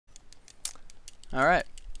All right.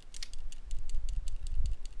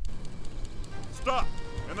 Stop!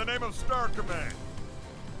 In the name of Star Command.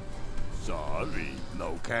 Sorry,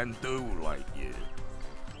 no can do, Lightyear.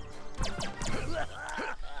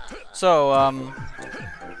 So,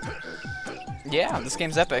 yeah, this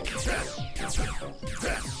game's epic.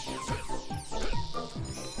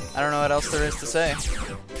 I don't know what else there is to say.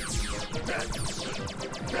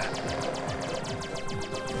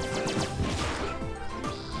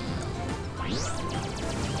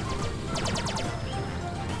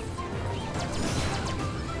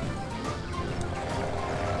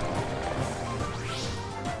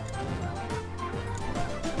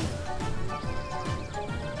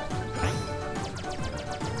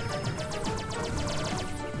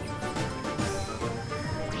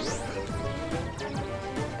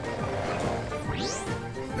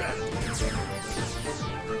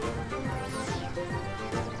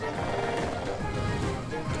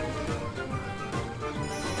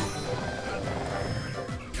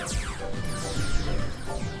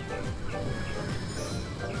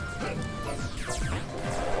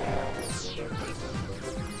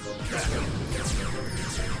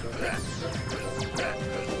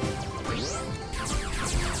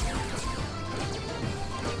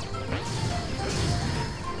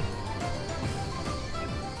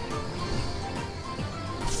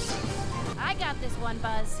 I got this one,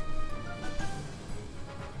 Buzz.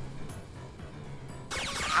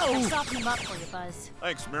 I'll soften him up for you, Buzz.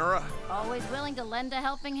 Thanks, Mira. Always willing to lend a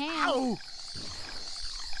helping hand. Ow!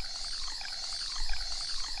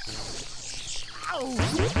 Ow!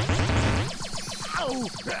 Ow!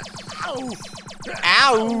 Ow!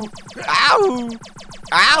 Ow! Ow!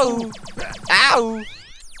 Ow! Ow!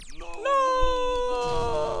 No!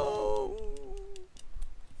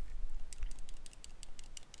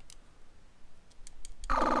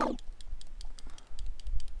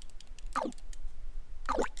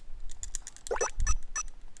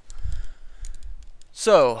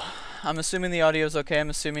 So, I'm assuming the audio is okay. I'm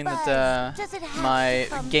assuming that my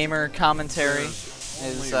gamer commentary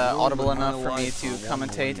is audible enough for me to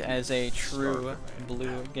commentate as a true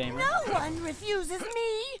blue gamer. No one refuses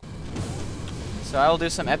me. So I will do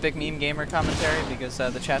some epic meme gamer commentary because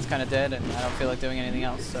the chat's kind of dead and I don't feel like doing anything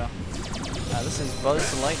else. So this is Buzz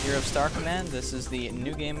Lightyear of Star Command. This is the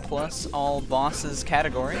New Game Plus All Bosses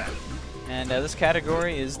category. And this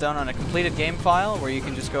category is done on a completed game file where you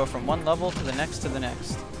can just go from one level to the next to the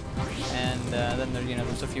next. And then there,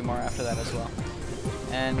 there's a few more after that as well.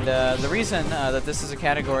 And the reason that this is a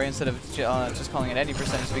category instead of just calling it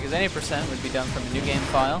 80% is because 80% would be done from a new game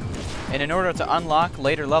file. And in order to unlock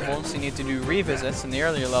later levels, you need to do revisits in the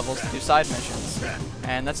earlier levels to do side missions.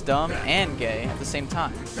 And that's dumb and gay at the same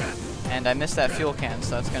time. And I missed that fuel can,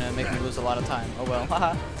 so that's going to make me lose a lot of time. Oh well,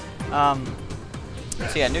 haha.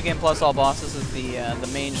 So yeah, New Game Plus All Bosses is the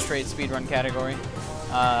main straight speedrun category.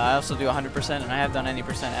 I also do 100%, and I have done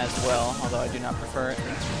 80% as well, although I do not prefer it.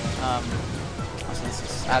 Also, this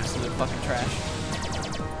is absolute fucking trash.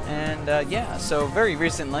 And yeah, so very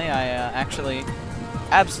recently I actually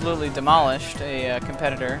absolutely demolished a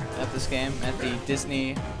competitor at this game at the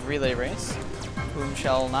Disney Relay Race, whom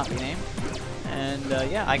shall not be named. And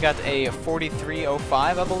yeah, I got a 43.05,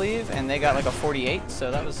 I believe, and they got like a 48, so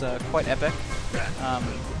that was quite epic.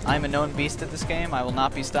 I'm a known beast at this game. I will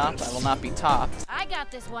not be stopped. I will not be topped. I got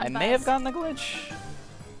this one, I Buzz. may have gotten the glitch.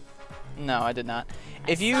 No, I did not.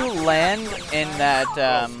 If you land in that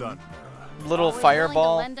little Always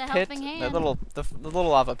fireball willing to lend a pit, helping the hand. little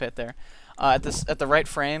lava pit there, at the right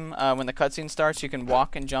frame, when the cutscene starts, you can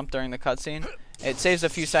walk and jump during the cutscene. It saves a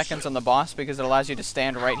few seconds on the boss because it allows you to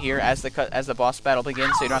stand right here as the boss battle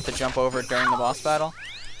begins, so you don't have to jump over during the boss battle.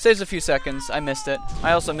 Saves a few seconds. I missed it.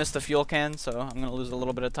 I also missed the fuel can, so I'm gonna lose a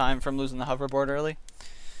little bit of time from losing the hoverboard early.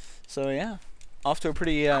 So yeah, off to a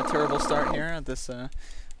pretty terrible start here at this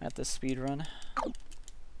speed run.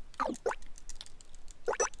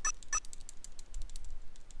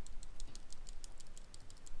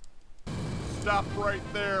 Stop right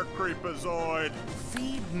there, Creepazoid.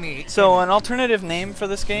 Feed me. So an alternative name for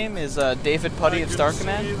this game is David Putty of Star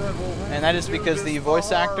Command, and that is because the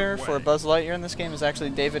voice actor for Buzz Lightyear in this game is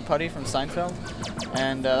actually David Putty from Seinfeld,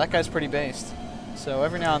 and that guy's pretty based. So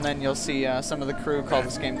every now and then you'll see some of the crew call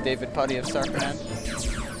this game David Putty of Star Command.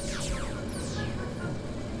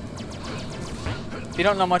 If you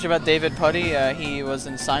don't know much about David Putty, he was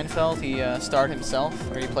in Seinfeld. He starred himself,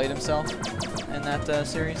 or he played himself in that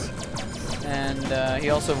series. And he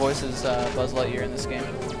also voices Buzz Lightyear in this game,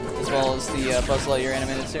 as well as the Buzz Lightyear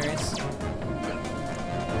animated series.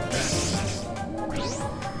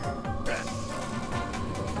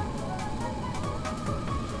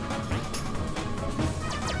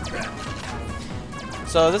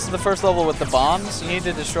 So this is the first level with the bombs. You need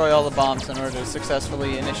to destroy all the bombs in order to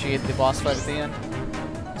successfully initiate the boss fight at the end.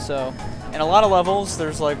 So, in a lot of levels,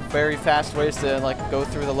 there's like very fast ways to like go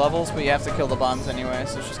through the levels, but you have to kill the bombs anyway,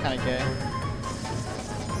 so it's just kind of gay.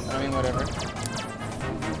 I mean, whatever.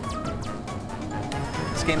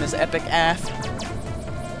 This game is epic AF.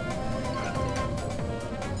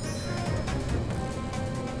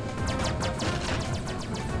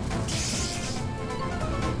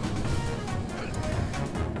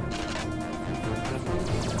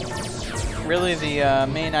 Really, the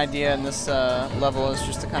main idea in this level is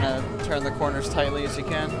just to kind of turn the corners tightly as you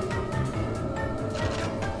can.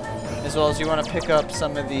 As well as you want to pick up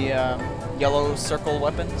some of the yellow circle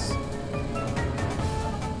weapons,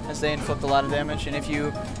 as they inflict a lot of damage. And if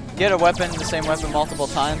you get a weapon, the same weapon, multiple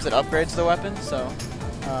times, it upgrades the weapon. So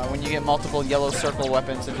when you get multiple yellow circle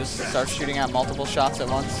weapons, it just starts shooting out multiple shots at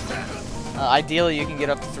once. Ideally, you can get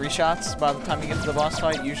up to 3 shots by the time you get to the boss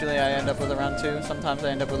fight. Usually I end up with around 2. Sometimes I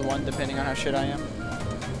end up with 1, depending on how shit I am.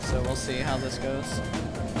 So we'll see how this goes.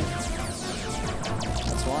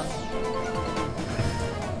 That's 1.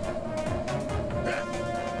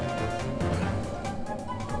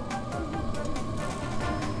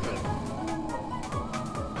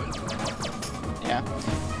 Yeah.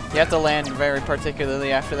 You have to land very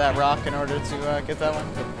particularly after that rock in order to get that one.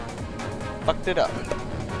 But fucked it up.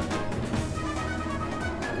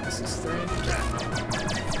 This is 3.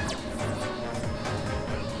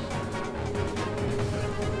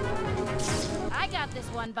 I got this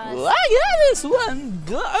one, Buzz. I got this one,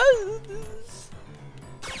 Buzz.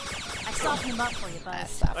 I softened him up for you,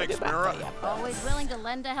 Buzz. Thanks, Mira. Always willing to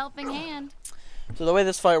lend a helping hand. So the way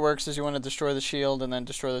this fight works is you want to destroy the shield and then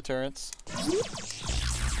destroy the turrets.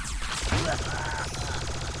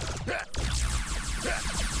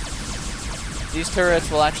 These turrets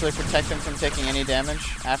will actually protect him from taking any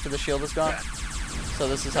damage after the shield is gone. So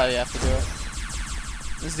this is how you have to do it.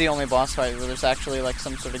 This is the only boss fight where there's actually like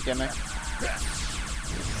some sort of gimmick.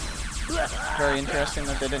 Very interesting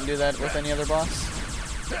that they didn't do that with any other boss.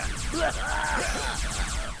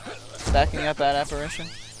 Backing up that apparition.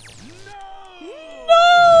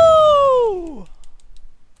 No!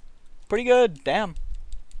 Pretty good, damn.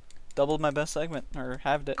 Doubled my best segment, or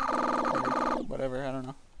halved it. Or whatever, I don't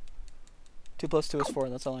know. 2 plus 2 is 4,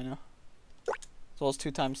 that's all I know. As well as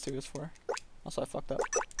 2 times 2 is 4. Also, I fucked up.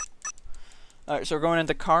 Alright, so we're going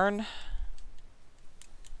into Karn.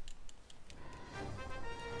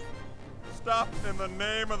 Stop in the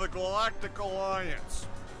name of the Galactic Alliance.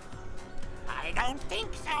 I don't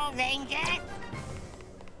think so, Ranger.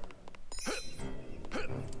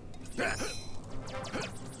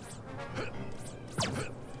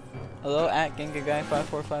 Hello, at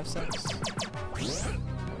GengaGuy5456.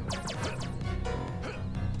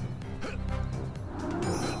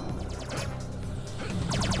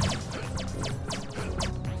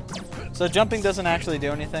 So jumping doesn't actually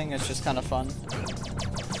do anything, it's just kind of fun.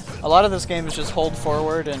 A lot of this game is just hold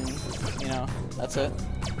forward and, you know, that's it.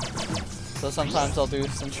 So sometimes I'll do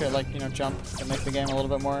some shit like, you know, jump to make the game a little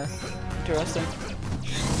bit more interesting.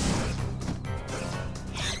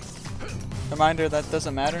 Reminder, that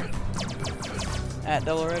doesn't matter. At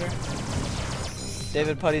Devil Raider.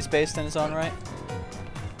 David Putty's based in his own right.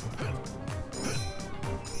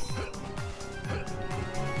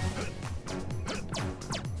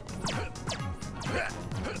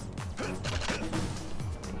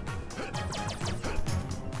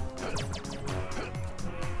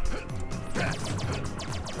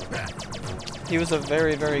 He was a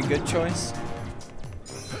very, very good choice.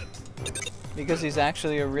 Because he's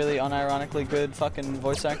actually a really unironically good fucking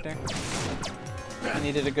voice actor. And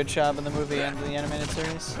he did a good job in the movie and the animated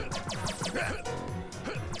series.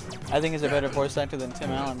 I think he's a better voice actor than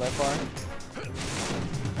Tim Allen by far.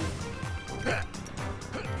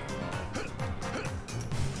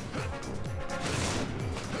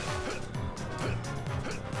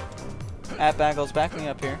 At Baggles, back me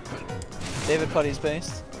up here. David Putty's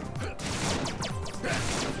based.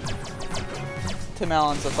 Tim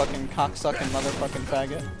Allen's a fucking cocksucking motherfucking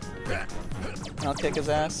faggot. And I'll kick his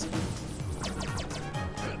ass.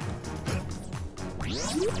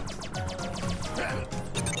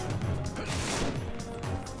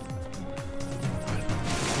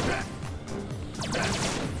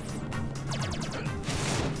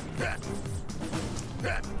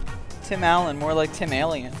 Tim Allen, more like Tim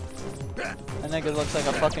Alien. That nigga looks like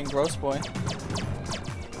a fucking gross boy.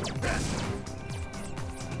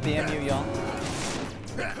 BMU, y'all.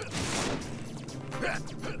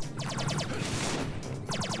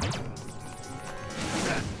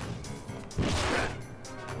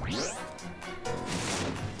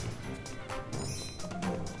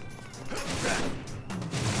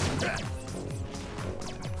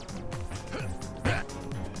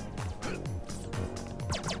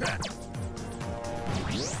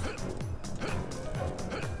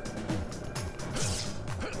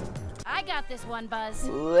 got this one, Buzz.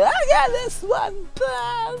 I got this one,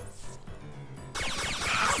 Buzz.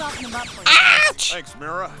 I'll soften him up for you, Buzz. Thanks,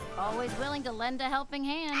 Mira. Always willing to lend a helping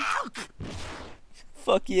hand.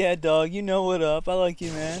 Fuck yeah, dog. You know what up. I like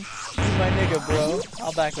you, man. You my nigga, bro.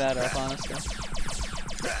 I'll back that up, honestly.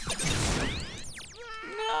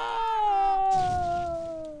 No!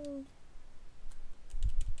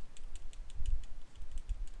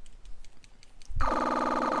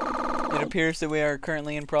 It appears that we are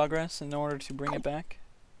currently in progress in order to bring it back.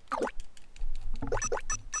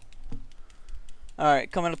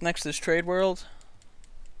 Alright, coming up next is Trade World.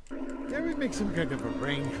 Can we make some kind of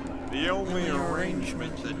arrangement? The only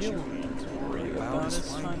arrangement that you need to worry about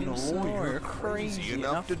is finding a lawyer crazy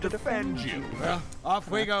enough to defend you. Well,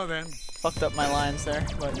 off we go then. Fucked up my lines there,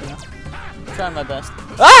 but you know, I'm trying my best.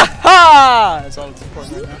 Ah ha! That's all that's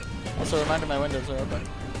important right now. Also, a reminder my windows are open.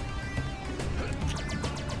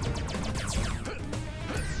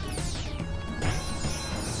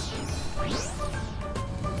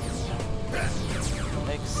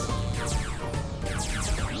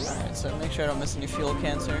 Alright, so make sure I don't miss any fuel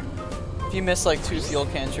cans here. If you miss like 2 fuel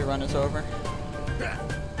cans, your run is over.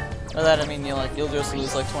 By that I mean you'll just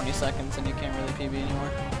lose like 20 seconds and you can't really PB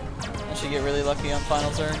anymore. Unless you get really lucky on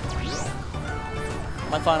Final Zerg.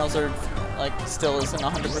 My Final Zerg like still isn't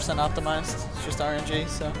 100% optimized. It's just RNG,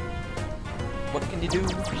 so what can you do?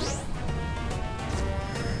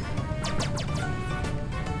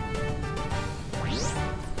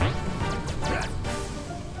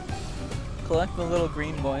 Collect the little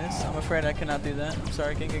green boys. I'm afraid I cannot do that. I'm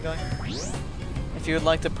sorry, can't get going. If you would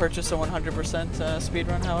like to purchase a 100%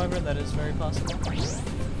 speedrun, however, that is very possible.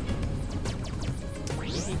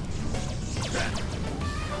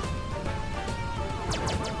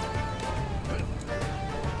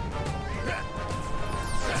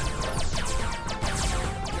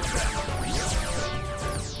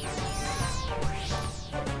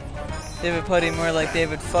 David Putty, more like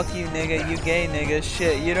David, fuck you nigga, you gay nigga,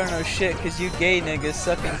 shit, you don't know shit cause you gay niggas,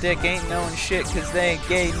 sucking dick ain't knowing shit cause they ain't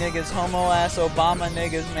gay niggas, homo ass Obama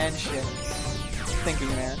niggas, man, shit. Thinking,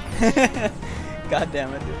 man. God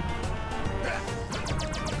damn it, dude.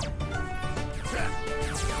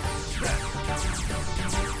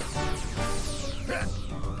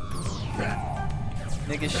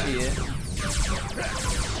 Nigga shit.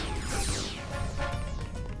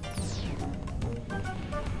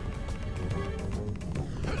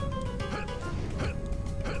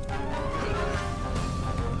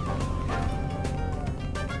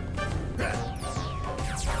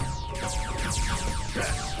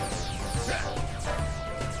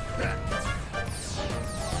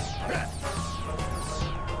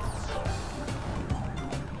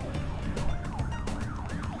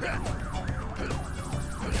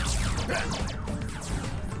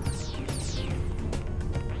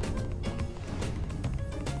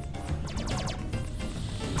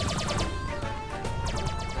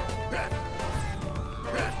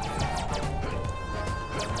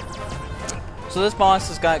 So this boss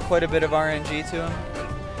has got quite a bit of RNG to him.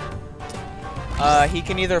 He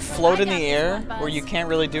can either float in the air, where you can't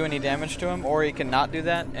really do any damage to him, or he can not do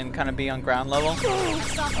that and kind of be on ground level.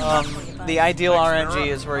 The ideal RNG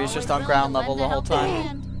is where he's just on ground level the whole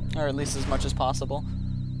time, or at least as much as possible.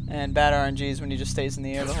 And bad RNG is when he just stays in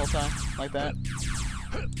the air the whole time, like that.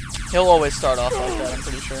 He'll always start off like that, I'm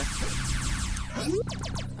pretty sure.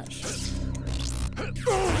 Oh, shit.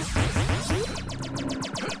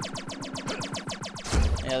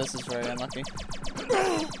 Yeah, this is very unlucky.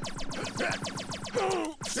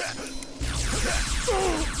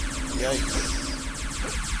 Yikes.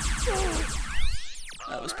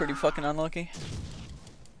 That was pretty fucking unlucky.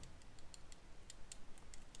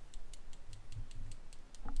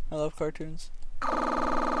 I love cartoons.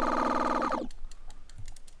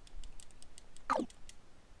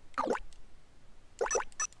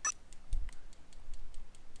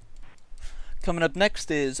 Coming up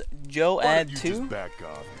next is Joe Ad 2. Just back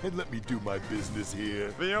off and let me do my business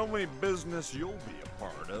here. The only business you'll be a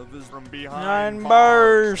part of is from Nine behind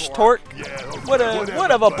bars, Torque. Yeah, okay,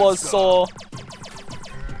 What a buzzsaw.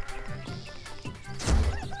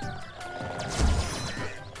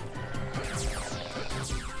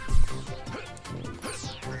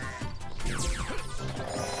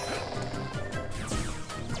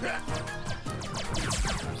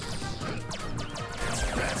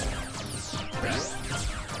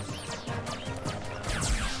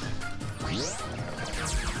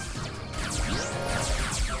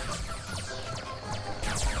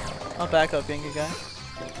 I'll back up, Inga guy.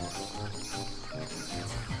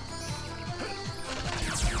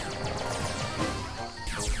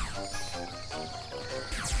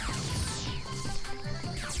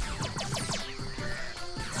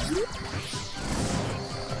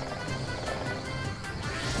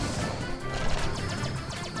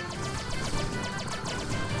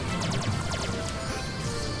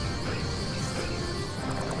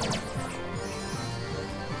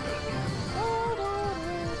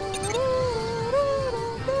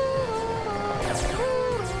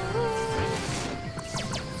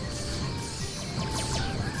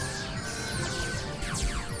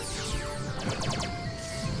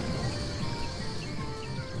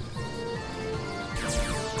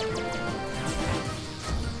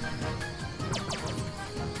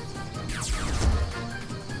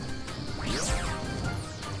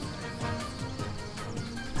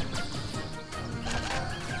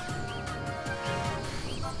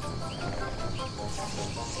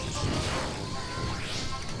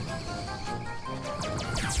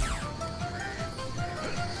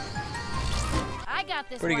 got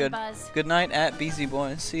this Pretty one, good. Buzz. Good night at BZ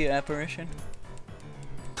Boys. See ya, Apparition.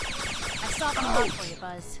 I softened him up for you,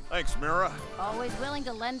 Buzz. Thanks, Mira. Always willing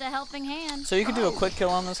to lend a helping hand. So you can do a quick kill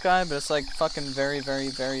on this guy, but it's like fucking very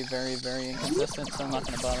inconsistent, so I'm not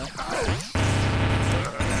gonna bother.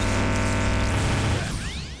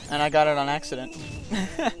 And I got it on accident.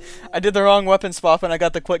 I did the wrong weapon swap and I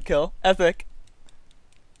got the quick kill. Epic.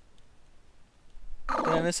 Did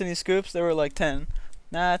I miss any scoops? There were like 10.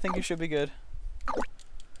 Nah, I think you should be good.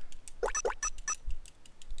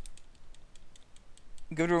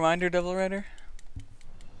 Good reminder, Devil Rider.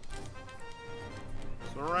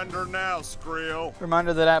 Surrender now, Skrill.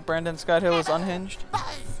 Reminder that Brandon Scott Hill is unhinged.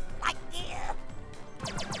 Buzz Lightyear.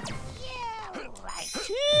 Yeah, right.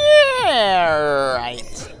 Yeah,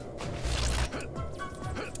 right.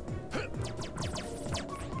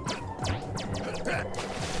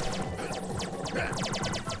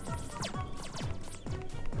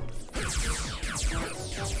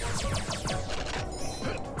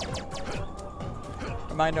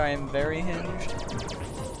 Reminder, I am very hinged.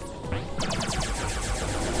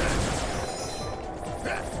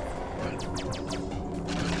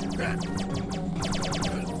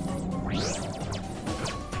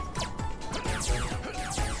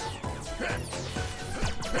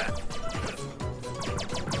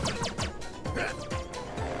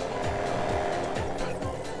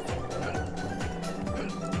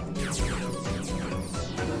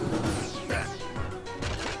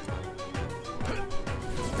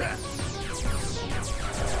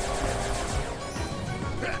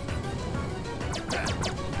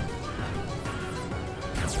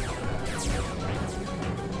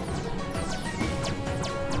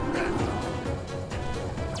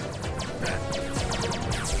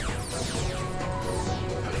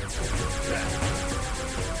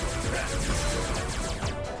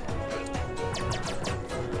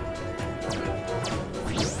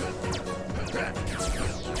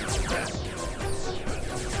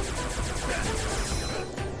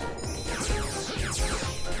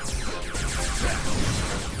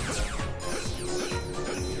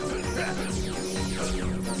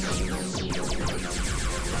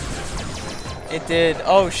 It did.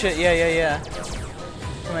 Oh shit, yeah.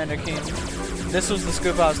 Commander Keen. This was the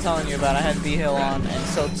scoop I was telling you about. I had B-Hill on and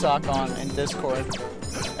Silk Sock on in Discord.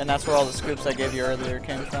 And that's where all the scoops I gave you earlier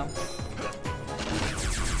came from.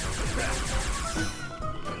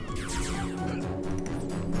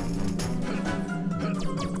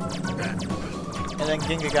 And then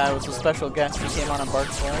Ginga Guy was a special guest. He came on and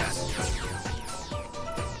barked for us.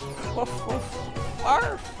 Woof woof.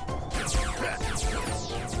 Arf!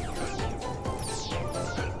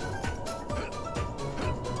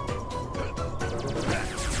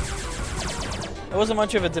 It wasn't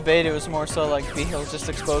much of a debate, it was more so like B-Hill just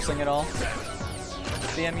exposing it all.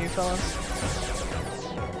 BMU fellas.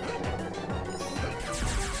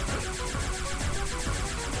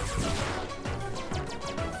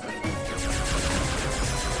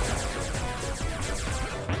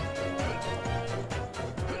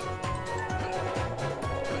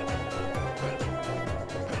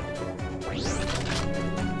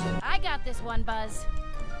 I got this one, Buzz.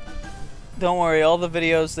 Don't worry, all the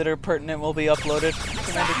videos that are pertinent will be uploaded.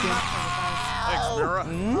 Commander King. Thanks, Mira.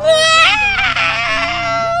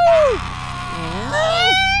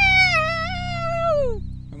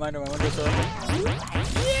 Reminder, my windows are open.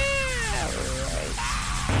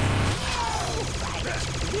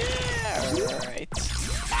 Yeah, right.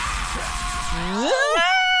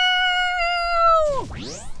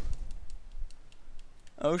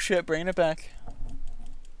 Oh shit, bringing it back.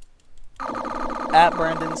 At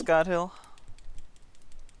Brandon Scott Hill.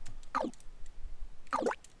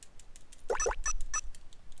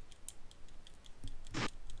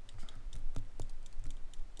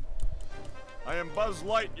 I am Buzz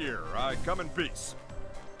Lightyear. I come in peace.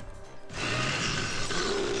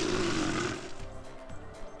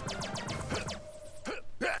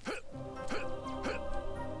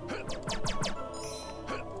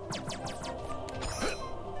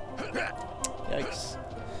 Yikes.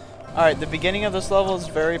 Alright, the beginning of this level is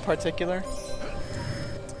very particular.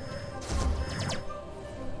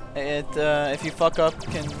 It, if you fuck up,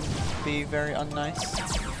 can be very unnice.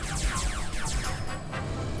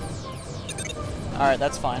 Alright,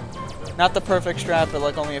 that's fine. Not the perfect strat, but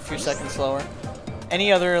like only a few seconds slower.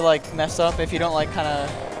 Any other like mess up, if you don't like kind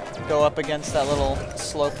of go up against that little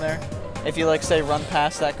slope there, if you like say run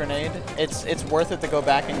past that grenade, it's worth it to go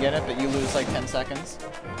back and get it, but you lose like 10 seconds.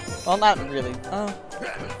 Well, not really.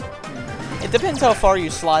 It depends how far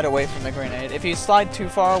you slide away from the grenade. If you slide too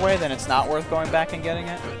far away, then it's not worth going back and getting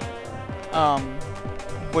it.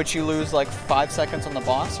 which you lose like 5 seconds on the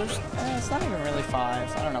boss. Or it's not even really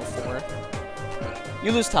 5. I don't know, 4.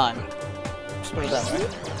 You lose time. Just put it that way.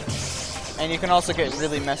 And you can also get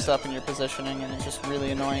really messed up in your positioning, and it's just really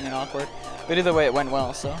annoying and awkward. But either way, it went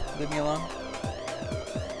well, so leave me alone.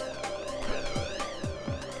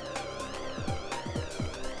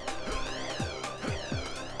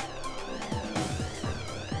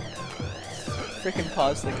 Freaking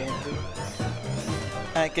pause the game, dude.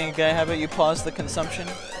 Alright, gang guy, how about you pause the consumption?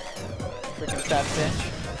 Freaking fat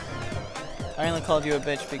bitch. I only called you a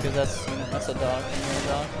bitch because that's, you know, that's a dog, and you're a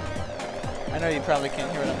dog. I know you probably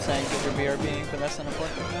can't hear what I'm saying because you're BRBing, but that's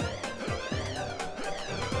unimportant. No?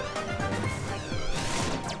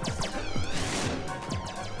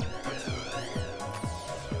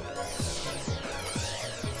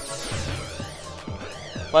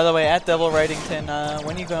 By the way, at Devil Writington,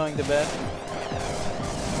 when are you going to bed?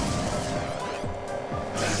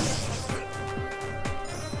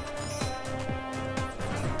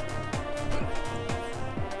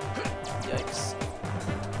 Yikes.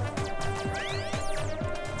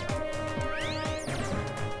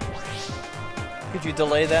 Could you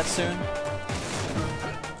delay that soon?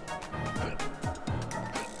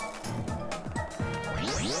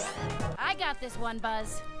 I got this one,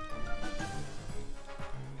 Buzz.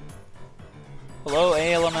 Hello,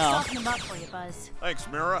 ALML. Soften them up for you, Buzz. Thanks,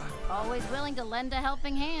 Mira. Always willing to lend a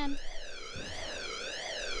helping hand.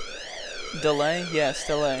 Delay? Yes,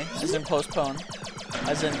 delay. As in postpone.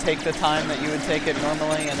 As in take the time that you would take it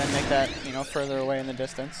normally and then make that, you know, further away in the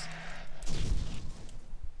distance.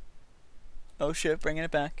 Oh shit, bringing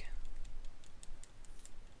it back.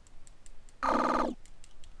 Hello,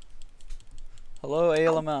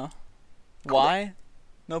 ALML. Why?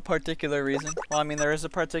 No particular reason. Well, I mean, there is a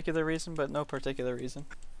particular reason, but no particular reason.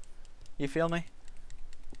 You feel me?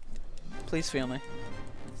 Please feel me.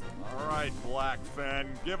 All right, Blackfen,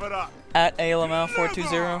 give it up. At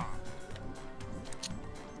ALML420.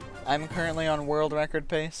 I'm currently on world record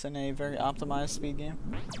pace in a very optimized speed game.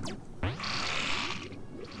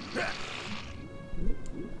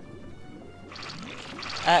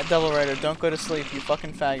 At Devil Rider, don't go to sleep, you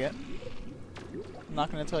fucking faggot. I'm not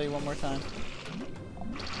gonna tell you one more time.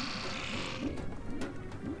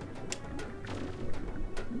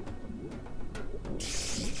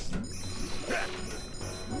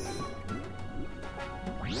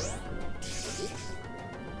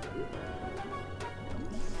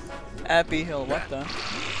 At B Hill, what the?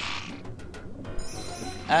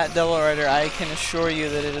 At Devil Rider, I can assure you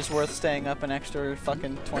that it is worth staying up an extra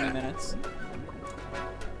fucking 20 minutes.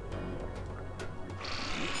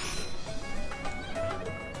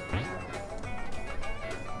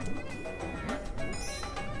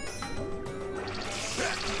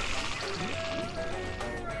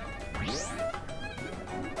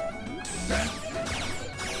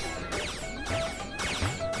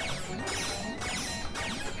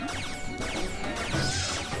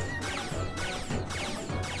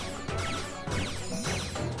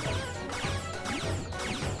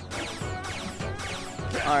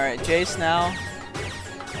 Alright, Jace now.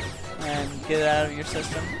 And get it out of your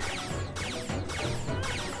system.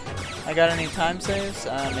 I got any time saves?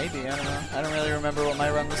 Maybe, I don't know. I don't really remember what my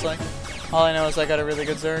run was like. All I know is I got a really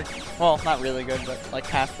good Zerg. Well, not really good, but like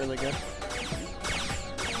half really good.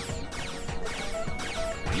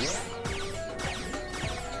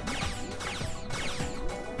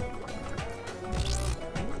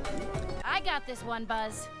 I got this one,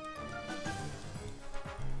 Buzz.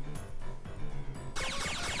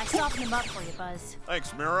 I softened them up for you, Buzz.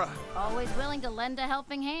 Thanks, Mira. Always willing to lend a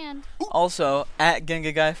helping hand. Also, at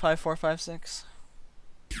GengaGuy5456.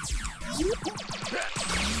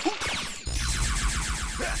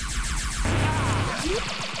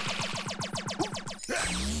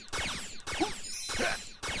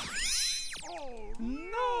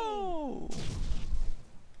 No!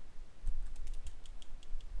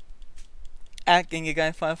 At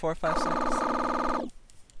GengaGuy5456.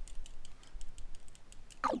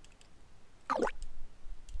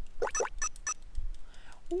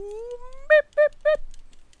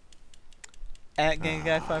 At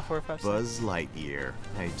GengaGuy5456. Buzz Lightyear,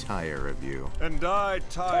 I tire of you. And I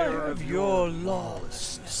tire of your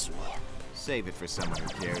lawlessness. Save it for someone who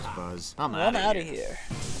cares, Buzz. I'm I'm out out of here.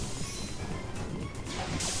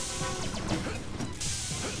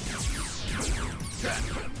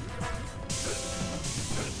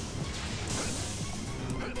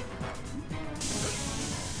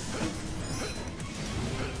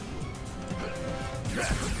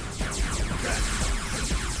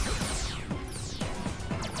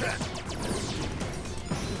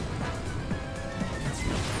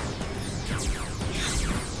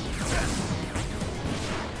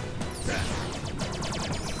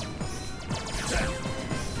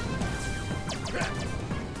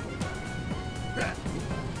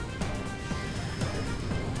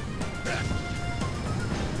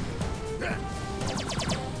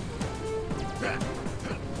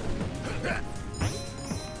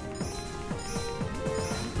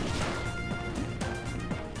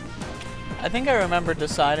 I think I remember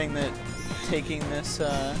deciding that taking this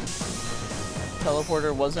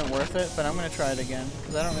teleporter wasn't worth it, but I'm gonna try it again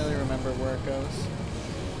because I don't really remember where it goes.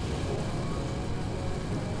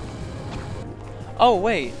 Oh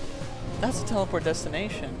wait, that's a teleport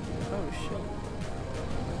destination. Oh shit.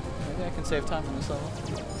 Maybe I can save time on this level.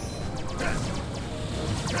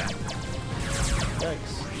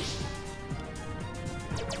 Yikes.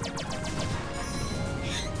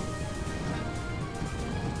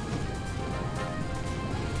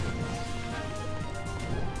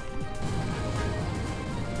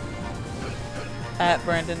 At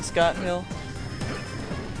Brandon Scott Hill.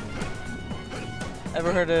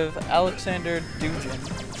 Ever heard of Alexander Dugin?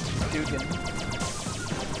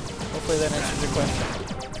 Hopefully that answers your question.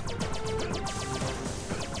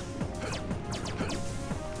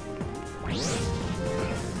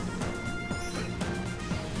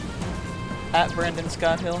 At Brandon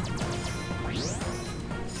Scott Hill.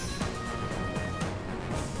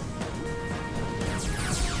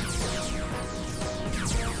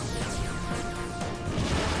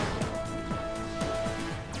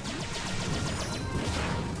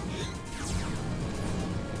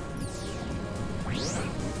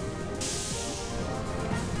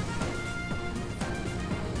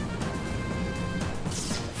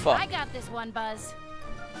 Fuck. I got this one, Buzz.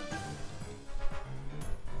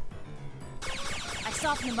 I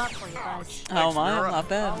softened him up for you, Buzz. How am I? I'm not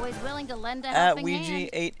bad. Always willing to lend a At helping Ouija hand.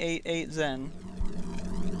 888 Zen.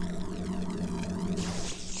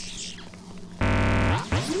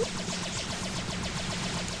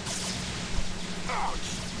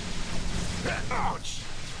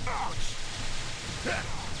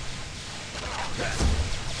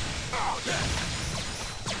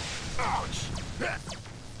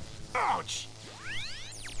 Ouch!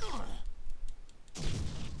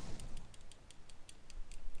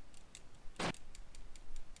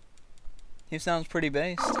 He sounds pretty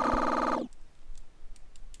based.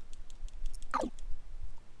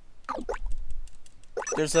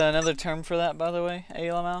 There's another term for that, by the way,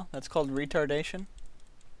 ALML. That's called retardation.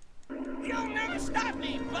 You'll never stop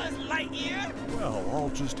me, Buzz Lightyear! Well, I'll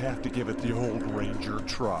just have to give it the old Ranger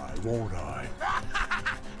try, won't I?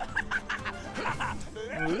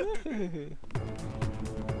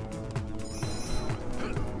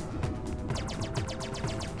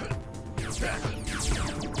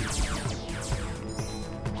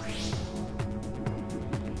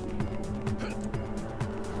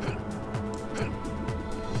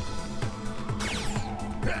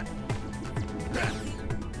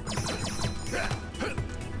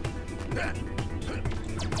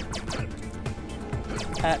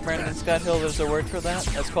 At Brandon Scott Hill, there's a word for that.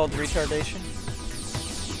 That's called retardation.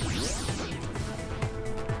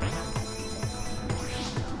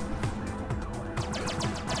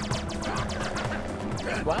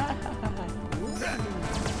 Wow.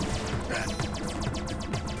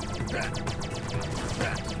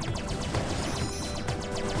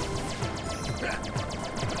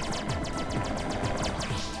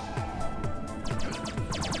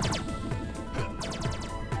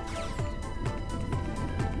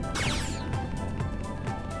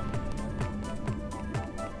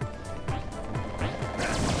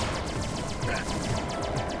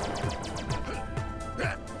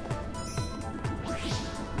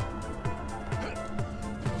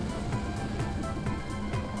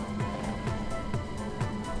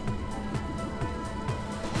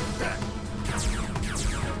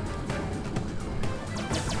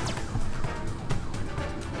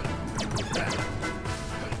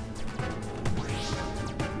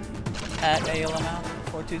 At ALML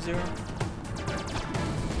 420.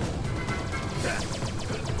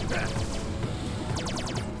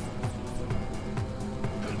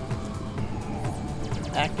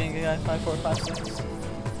 Acting guy 5456.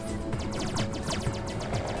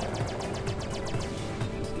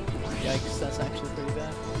 Yikes, that's actually pretty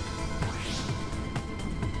bad.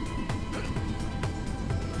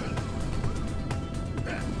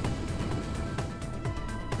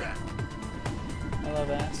 I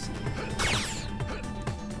love ass.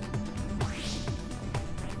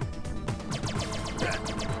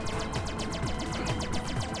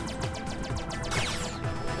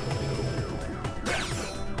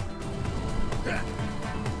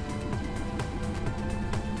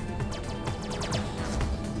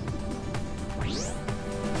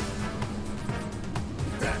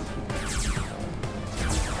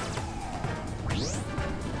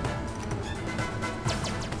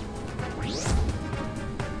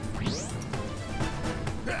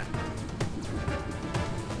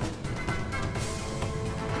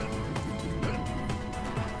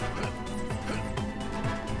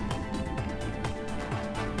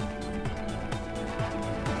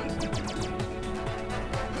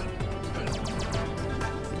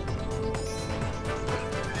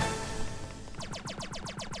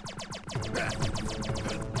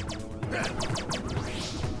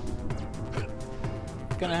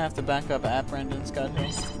 gonna have to back up at Brendan Scott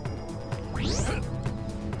Hill.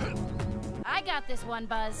 I got this one,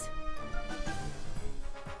 Buzz.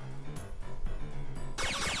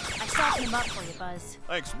 I softened him up for you, Buzz.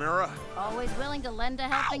 Thanks, Mira. Always willing to lend a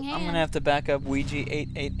helping hand. I'm gonna have to back up Ouija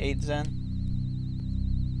 888 Zen.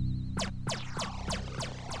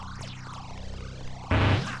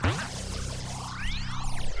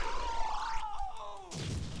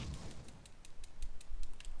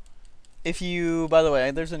 If you, by the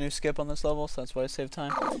way, there's a new skip on this level, so that's why I saved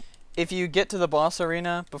time. If you get to the boss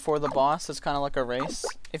arena before the boss, it's kind of like a race.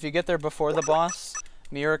 If you get there before the boss,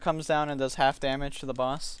 Mira comes down and does half damage to the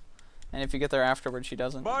boss. And if you get there afterwards, she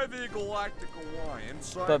doesn't. By the Galactic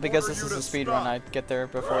Alliance, But because this is a speed run, I get there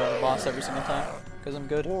before the boss every single time, because I'm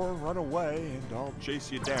good. Or run away and I'll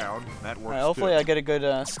chase you down. That works Hopefully too. I get a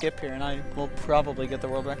good skip here, and I will probably get the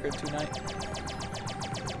world record tonight.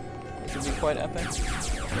 Which would be quite epic.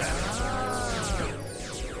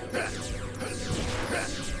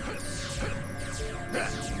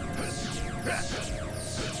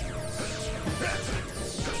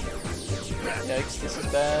 Yikes, this is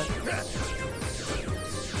bad.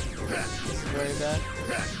 This is very bad.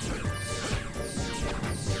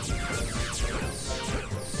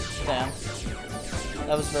 Damn.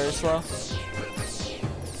 That was very slow.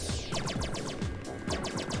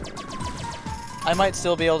 I might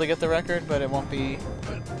still be able to get the record, but it won't be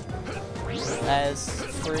as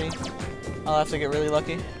free. I'll have to get really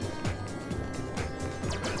lucky.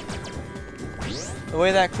 The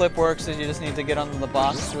way that clip works is you just need to get on the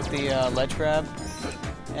box with the ledge grab,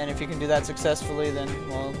 and if you can do that successfully, then,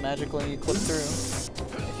 well, magically you clip through.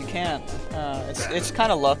 If you can't, it's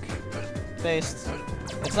kind of luck based.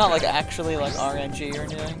 It's not like actually like RNG or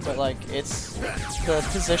anything, but like it's, the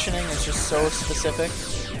positioning is just so specific,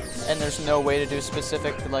 and there's no way to do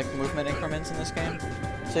specific like movement increments in this game.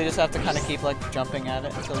 So you just have to kind of keep like jumping at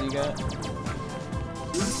it until you get it.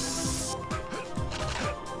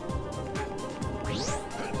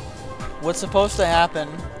 What's supposed to happen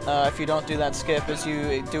if you don't do that skip is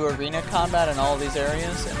you do arena combat in all of these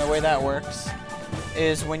areas, and the way that works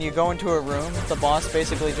is when you go into a room, the boss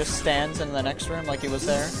basically just stands in the next room like he was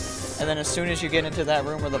there, and then as soon as you get into that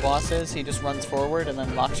room where the boss is, he just runs forward and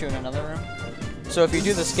then locks you in another room. So if you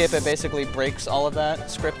do the skip, it basically breaks all of that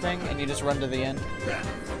scripting, and you just run to the end.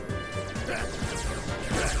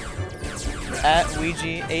 At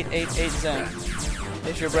Ouija 888 Zen.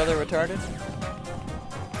 Is your brother retarded?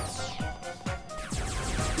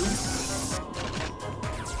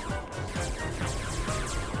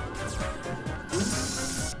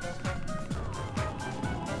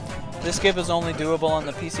 This skip is only doable on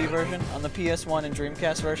the PC version. On the PS1 and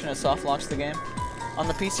Dreamcast version, it soft locks the game. On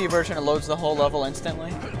the PC version, it loads the whole level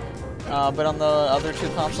instantly. But on the other two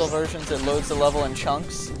console versions, it loads the level in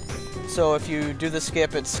chunks. So if you do the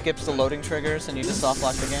skip, it skips the loading triggers and you just soft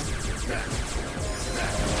lock the game.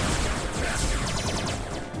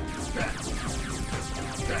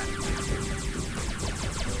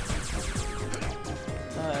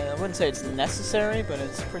 I wouldn't say it's necessary, but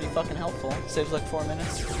it's pretty fucking helpful. It saves like 4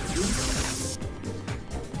 minutes.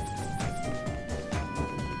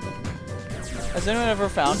 Has anyone ever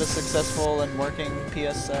found a successful and working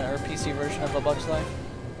PS or PC version of A Bug's Life?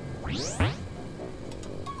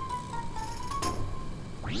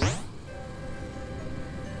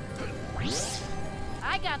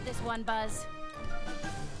 I got this one, Buzz.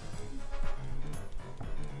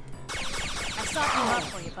 I softened him up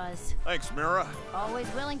for you, Buzz. Thanks, Mira. Always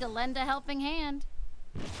willing to lend a helping hand.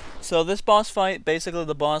 So this boss fight, basically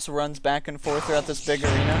the boss runs back and forth throughout this big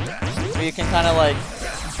arena. But you can kind of like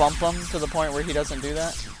bump him to the point where he doesn't do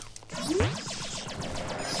that.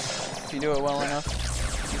 If you do it well enough,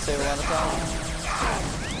 you save a lot of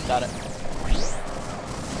time. Got it.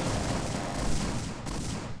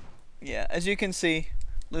 Yeah, as you can see,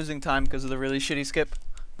 losing time because of the really shitty skip.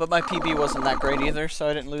 But my PB wasn't that great either, so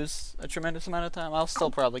I didn't lose a tremendous amount of time. I'll still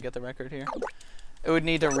probably get the record here. It would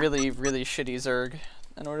need a really, really shitty Zerg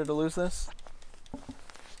in order to lose this.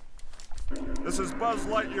 This is Buzz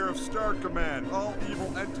Lightyear of Star Command. All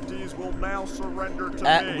evil entities will now surrender to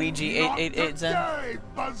At me. Ouija 888 Zen. Hey,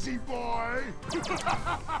 Buzzy boy!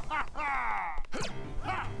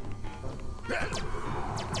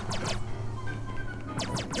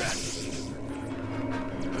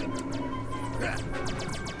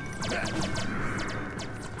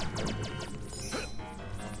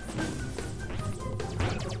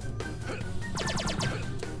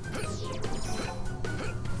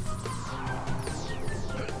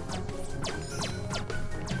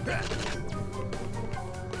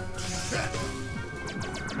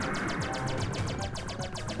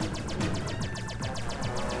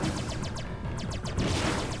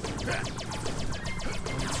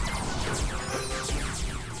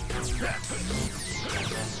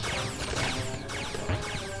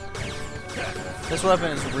 This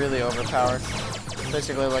weapon is really overpowered.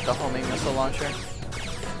 Basically like a homing missile launcher.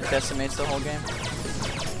 It decimates the whole game.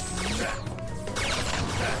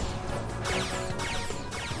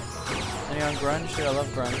 Anyone grunge? Dude, I love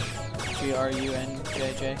grunge.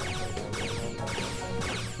 Grunjj.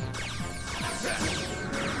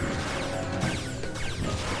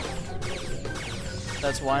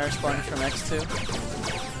 That's Wire Sponge from X2.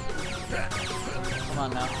 Come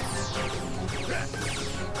on now.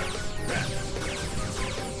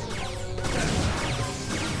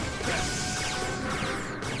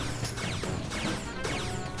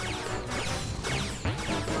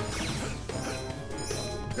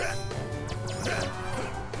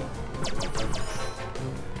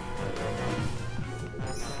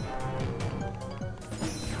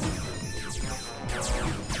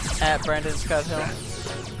 At Brandon Scott Hill.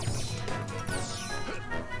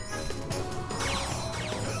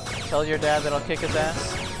 Tell your dad that I'll kick his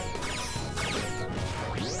ass.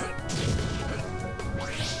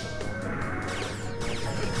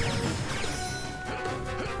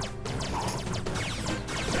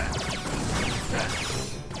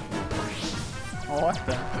 Oh, what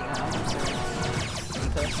the? Yeah, I'm serious.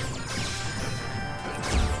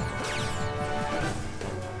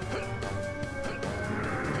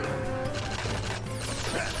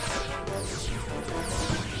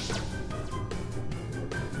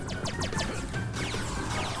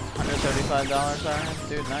 $35, alright,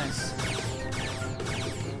 dude, nice.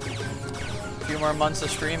 A few more months of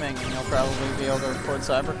streaming and you'll probably be able to record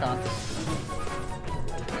CyberCon.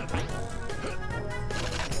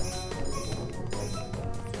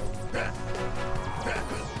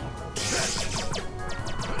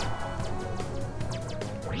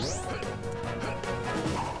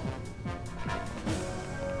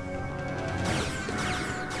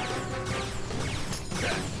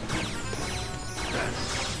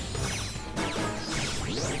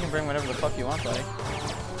 Bring whatever the fuck you want, buddy.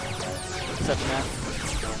 Except meth.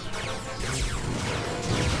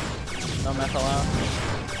 No meth allowed.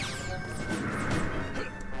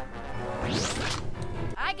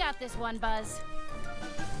 I got this one, Buzz.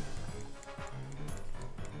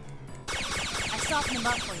 I softened him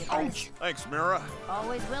up for you, Buzz. Ouch! Thanks, Mira.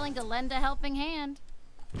 Always willing to lend a helping hand.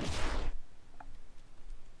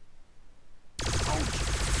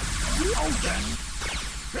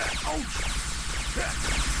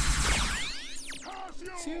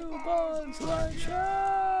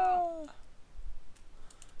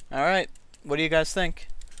 Alright, what do you guys think?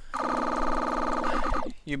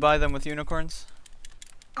 You buy them with unicorns?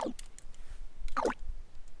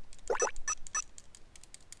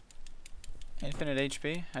 Infinite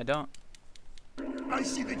HP? I don't. I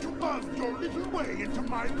see that you buzzed your little way into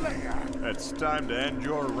my lair. It's time to end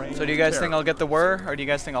your reign. So do you guys think I'll get the whir, or do you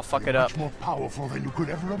guys think I'll fuck it up? Much more powerful than you could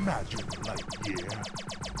ever imagine, Lightyear.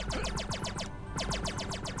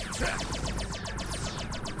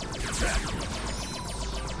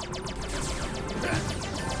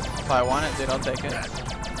 If I want it, dude, I'll take it.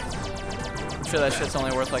 I'm sure that shit's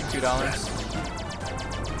only worth like $2.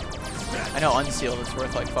 I know unsealed is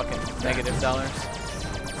worth like fucking -$.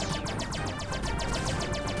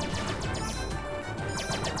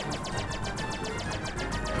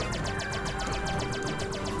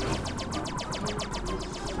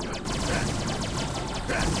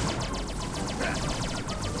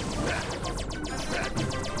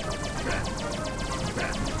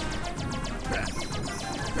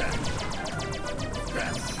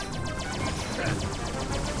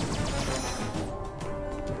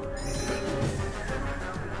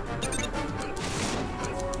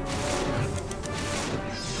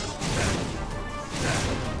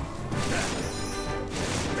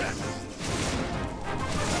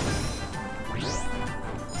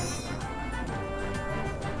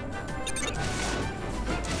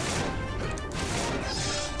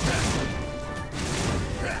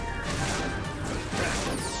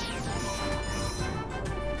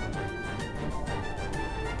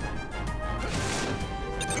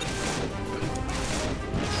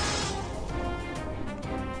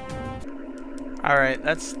 Alright,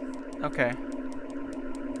 that's okay.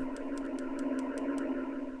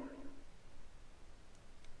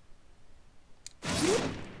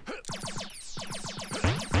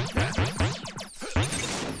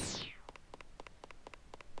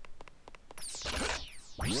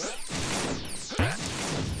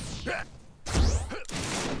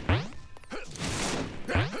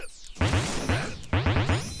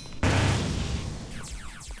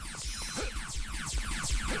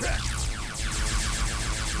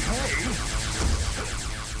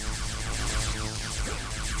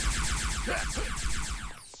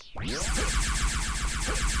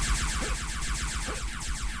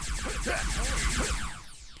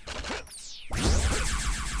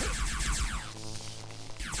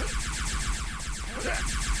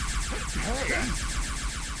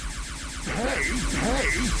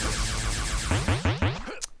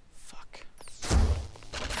 Fuck.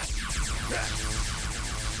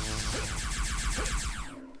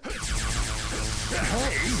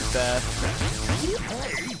 This is bad.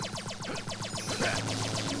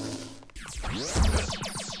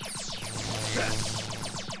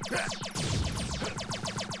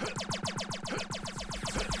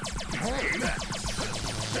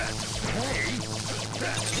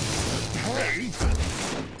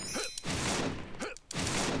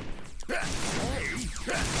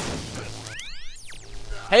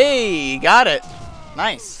 Hey, got it.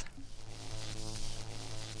 Nice.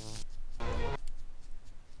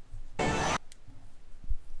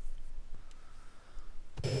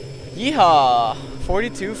 Yeehaw!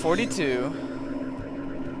 42-42.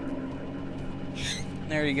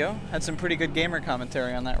 There you go. Had some pretty good gamer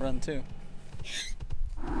commentary on that run too.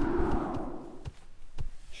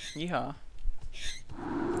 Yeehaw.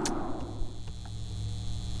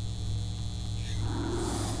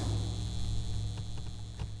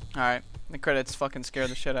 Alright, the credits fucking scare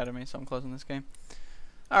the shit out of me, so I'm closing this game.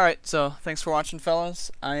 Alright, so thanks for watching,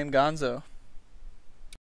 fellas. I am Gonzo.